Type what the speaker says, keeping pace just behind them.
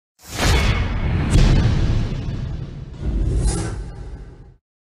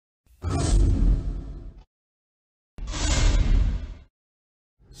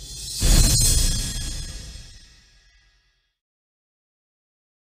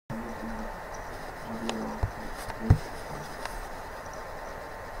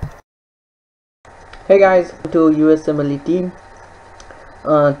Hey guys, to Usmle Team.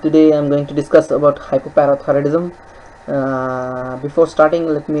 Today I'm going to discuss about hypoparathyroidism. Before starting,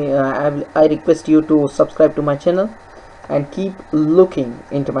 I request you to subscribe to my channel and keep looking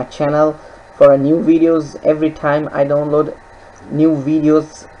into my channel for new videos. Every time I download new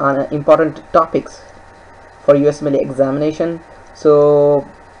videos on important topics for Usmle examination, so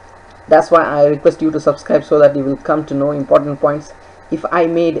that's why I request you to subscribe so that you will come to know important points. If I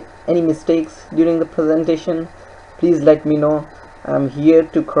made any mistakes during the presentation, please let me know. I'm here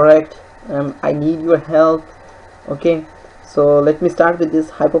to correct. I need your help. Okay, so let me start with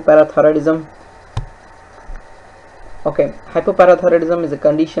this hypoparathyroidism. Okay, hypoparathyroidism is a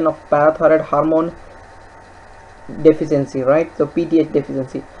condition of parathyroid hormone deficiency, right? So PTH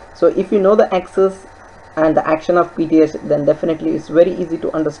deficiency. So if you know the axis and the action of PTH, then definitely it's very easy to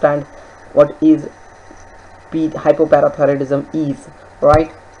understand what is hypoparathyroidism is,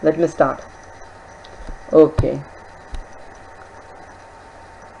 right? Let me start. Okay,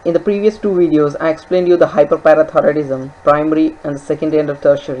 in the previous two videos I explained you the hyperparathyroidism, primary and secondary and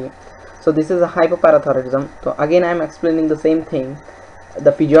tertiary. So this is a hypoparathyroidism. So again I am explaining the same thing,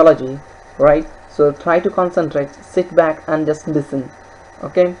 the physiology, right? So try to concentrate, sit back and just listen.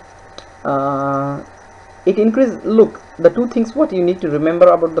 Okay, it increases, look, the two things what you need to remember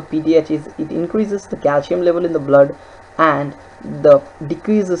about the PTH is it increases the calcium level in the blood and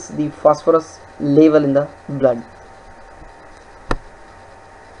decreases the phosphorus level in the blood.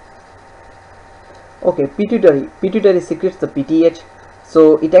 Okay, pituitary secretes the PTH,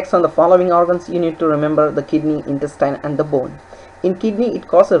 so it acts on the following organs. You need to remember: the kidney, intestine and the bone. In kidney, it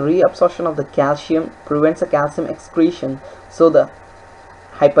causes a reabsorption of the calcium, prevents a calcium excretion, so the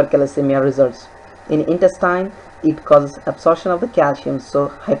hypercalcemia results. In intestine, it causes absorption of the calcium, so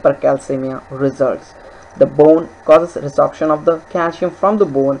hypercalcemia results. The bone causes resorption of the calcium from the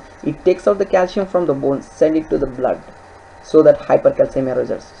bone. It takes out the calcium from the bone, send it to the blood, so that hypercalcemia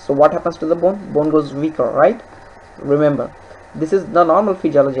results. So what happens to the bone? Bone goes weaker, right? Remember, this is the normal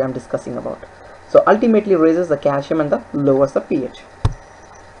physiology I'm discussing about. So ultimately raises the calcium and lowers the pH.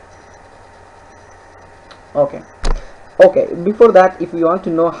 Okay, before that, if you want to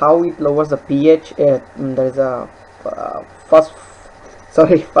know how it lowers the pH, there is a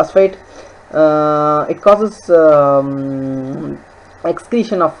phosphate. It causes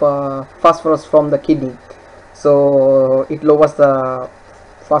excretion of phosphorus from the kidney, so it lowers the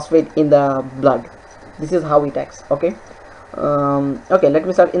phosphate in the blood. This is how it acts. Okay, let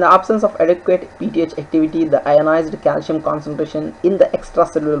me start. In the absence of adequate PTH activity, the ionized calcium concentration in the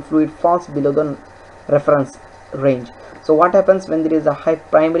extracellular fluid falls below the reference range. So what happens when there is a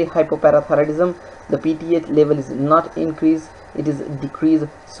primary hypoparathyroidism? The PTH level is not increased, it is decreased,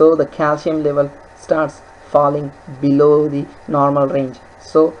 so the calcium level starts falling below the normal range,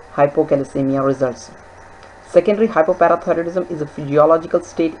 so hypocalcemia results. Secondary hypoparathyroidism is a physiological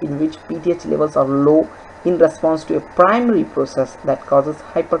state in which PTH levels are low in response to a primary process that causes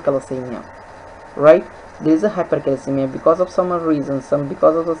hypercalcemia, right? There is a hypercalcemia because of some reasons,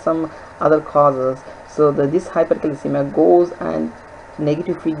 because of some other causes. So this hypercalcemia goes and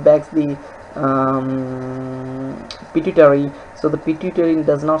negative feedbacks the pituitary, so the pituitary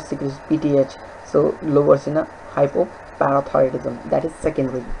does not secrete PTH, so lowers in a hypoparathyroidism. That is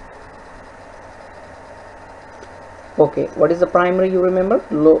secondary. Okay, what is the primary? You remember,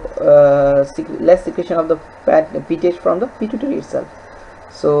 less secretion of the PTH from the pituitary itself.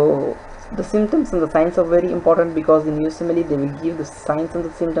 So the symptoms and the signs are very important, because in Usmle they will give the signs and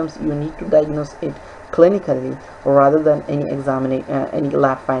the symptoms. You need to diagnose it clinically rather than any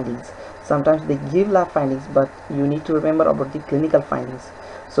lab findings. Sometimes they give lab findings, but you need to remember about the clinical findings.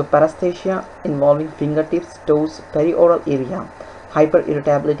 So paresthesia involving fingertips, toes, perioral area,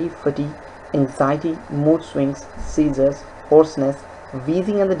 hyperirritability, fatigue, anxiety, mood swings, seizures, hoarseness,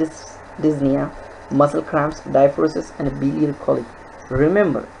 wheezing and the dyspnea, muscle cramps, diaphoresis and biliary colic.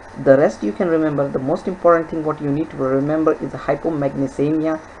 Remember, the rest you can remember. The most important thing what you need to remember is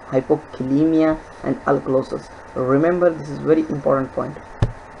hypomagnesemia, hypokalemia and alkalosis. Remember, this is very important point.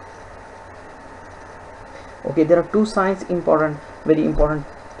 Okay, there are two signs, very important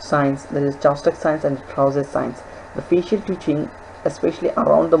signs. There is Chopstick signs and Trousers signs. The facial twitching, especially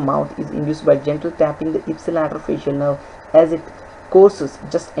around the mouth, is induced by gentle tapping the ipsilateral facial nerve as it courses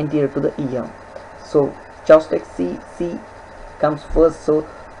just anterior to the ear. So Chopstick C comes first, so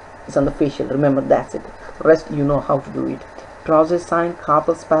it's on the facial. Remember, that's it. Rest you know how to do it. Trousers sign,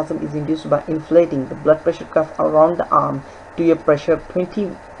 carpal spasm, is induced by inflating the blood pressure cuff around the arm to a pressure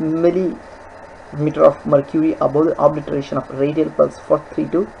 20 millimeter of mercury above the obliteration of radial pulse for 3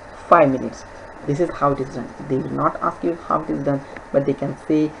 to 5 minutes. This is how it is done. They will not ask you how it is done, but they can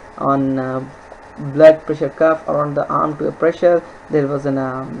say on blood pressure cuff around the arm to a pressure, there was an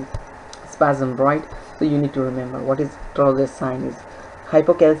spasm, right? So you need to remember what is Trousers sign is.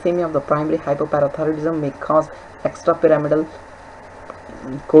 Hypocalcemia of the primary hypoparathyroidism may cause extrapyramidal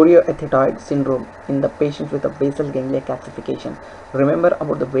chorioethitoid syndrome in the patients with a basal ganglia calcification. Remember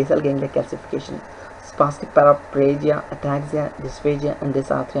about the basal ganglia calcification. Spastic paraplegia, ataxia, dysphagia, and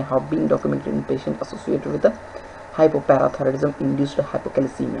dysarthria have been documented in patients associated with the hypoparathyroidism induced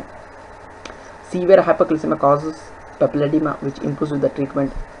hypocalcemia. Severe hypocalcemia causes papilledema, which improves with the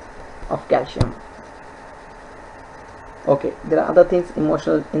treatment of calcium. Okay, there are other things: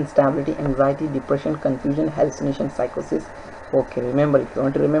 emotional instability, anxiety, depression, confusion, hallucination, psychosis. Okay, remember. If you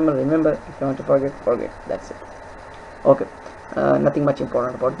want to remember, remember. If you want to forget, forget. That's it. Okay, nothing much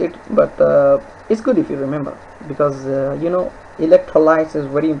important about it, but it's good if you remember, because electrolytes is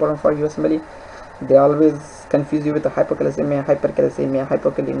very important for Usmle. They always confuse you with the hypocalcemia, hypercalcemia,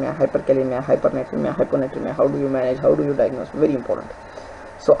 hypokalemia, hyperkalemia, hypernatremia, hyponatremia. How do you manage? How do you diagnose? Very important.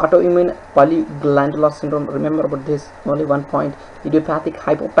 So autoimmune polyglandular syndrome, remember about this only one point: idiopathic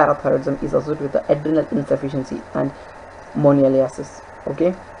hypoparathyroidism is associated with the adrenal insufficiency and monaliasis.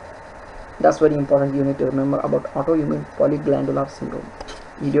 Okay, that's very important. You need to remember about autoimmune polyglandular syndrome,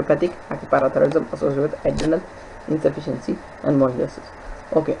 idiopathic hypoparathyroidism associated with adrenal insufficiency and monaliasis.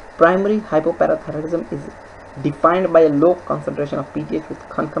 Okay, primary hypoparathyroidism is defined by a low concentration of PTH with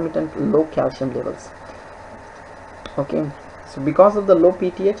concomitant low calcium levels. Okay, so because of the low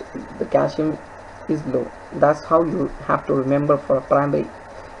PTH, the calcium is low. That's how you have to remember for a primary.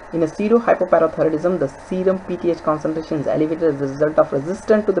 In a pseudo-hypoparathyroidism, the serum PTH concentration is elevated as a result of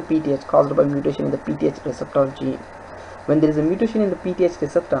resistance to the PTH caused by mutation in the PTH receptor gene. When there is a mutation in the PTH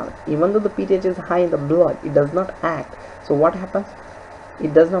receptor, even though the PTH is high in the blood, it does not act. So what happens?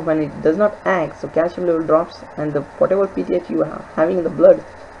 When it does not act, so calcium level drops, and the whatever PTH you are having in the blood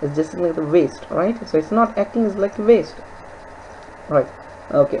is just like the waste, right? So it's not acting, is like waste, right?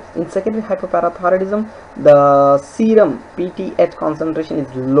 Okay, in secondary hypoparathyroidism, the serum PTH concentration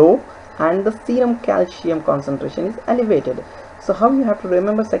is low and the serum calcium concentration is elevated. So how you have to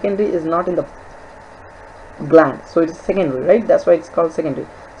remember, secondary is not in the gland, so it is secondary, right? That's why it's called secondary.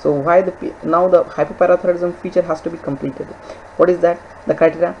 So why now the hypoparathyroidism feature has to be completed. What is that? The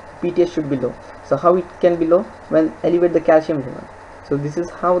criteria: PTH should be low. So how it can be low? When elevate the calcium level. So this is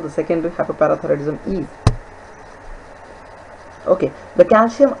how the secondary hypoparathyroidism is. Okay, the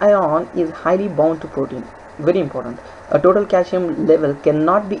calcium ion is highly bound to protein. Very important. A total calcium level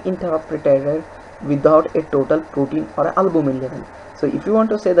cannot be interpreted without a total protein or albumin level. So if you want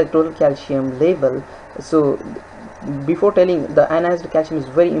to say the total calcium level, so before telling, the ionized calcium is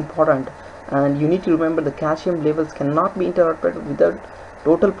very important, and you need to remember the calcium levels cannot be interpreted without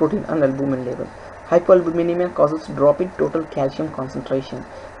total protein and albumin level. Hypoalbuminemia causes drop in total calcium concentration.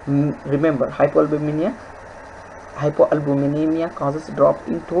 Remember, hypoalbuminemia causes drop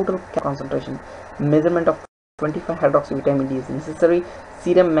in total concentration. Measurement of 25 hydroxyvitamin D is necessary.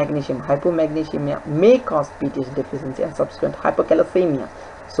 Serum magnesium hypomagnesemia may cause PTH deficiency and subsequent hypocalcemia.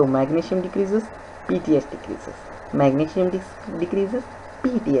 So magnesium decreases, PTH decreases. Magnesium decreases,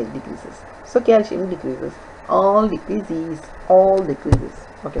 PTH decreases. So calcium decreases, all decreases.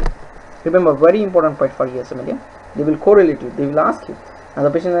 Okay, remember, very important point for Usmle. They will correlate you, they will ask you, and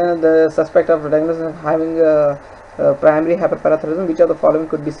the patient, the suspect of diagnosis of having primary hyperparathyroidism, which of the following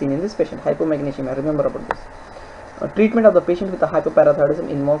could be seen in this patient? Hypomagnesemia. Remember about this. Treatment of the patient with the hypoparathyroidism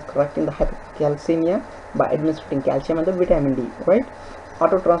involves correcting the hypocalcemia by administering calcium and the vitamin D, right?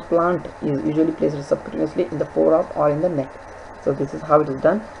 Autotransplant is usually placed subcutaneously in the forearm or in the neck. So this is how it is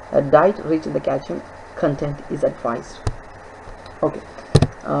done. A diet rich in the calcium content is advised. Okay,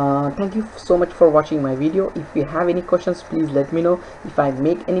 thank you so much for watching my video. If you have any questions, please let me know. If I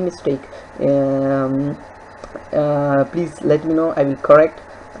make any mistake, please let me know, I will correct.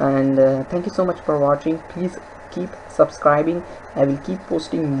 And thank you so much for watching. Please keep subscribing. I will keep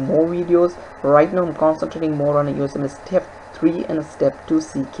posting more videos. Right now I'm concentrating more on a Usmle step 3 and a step 2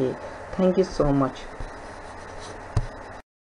 CK. Thank you so much.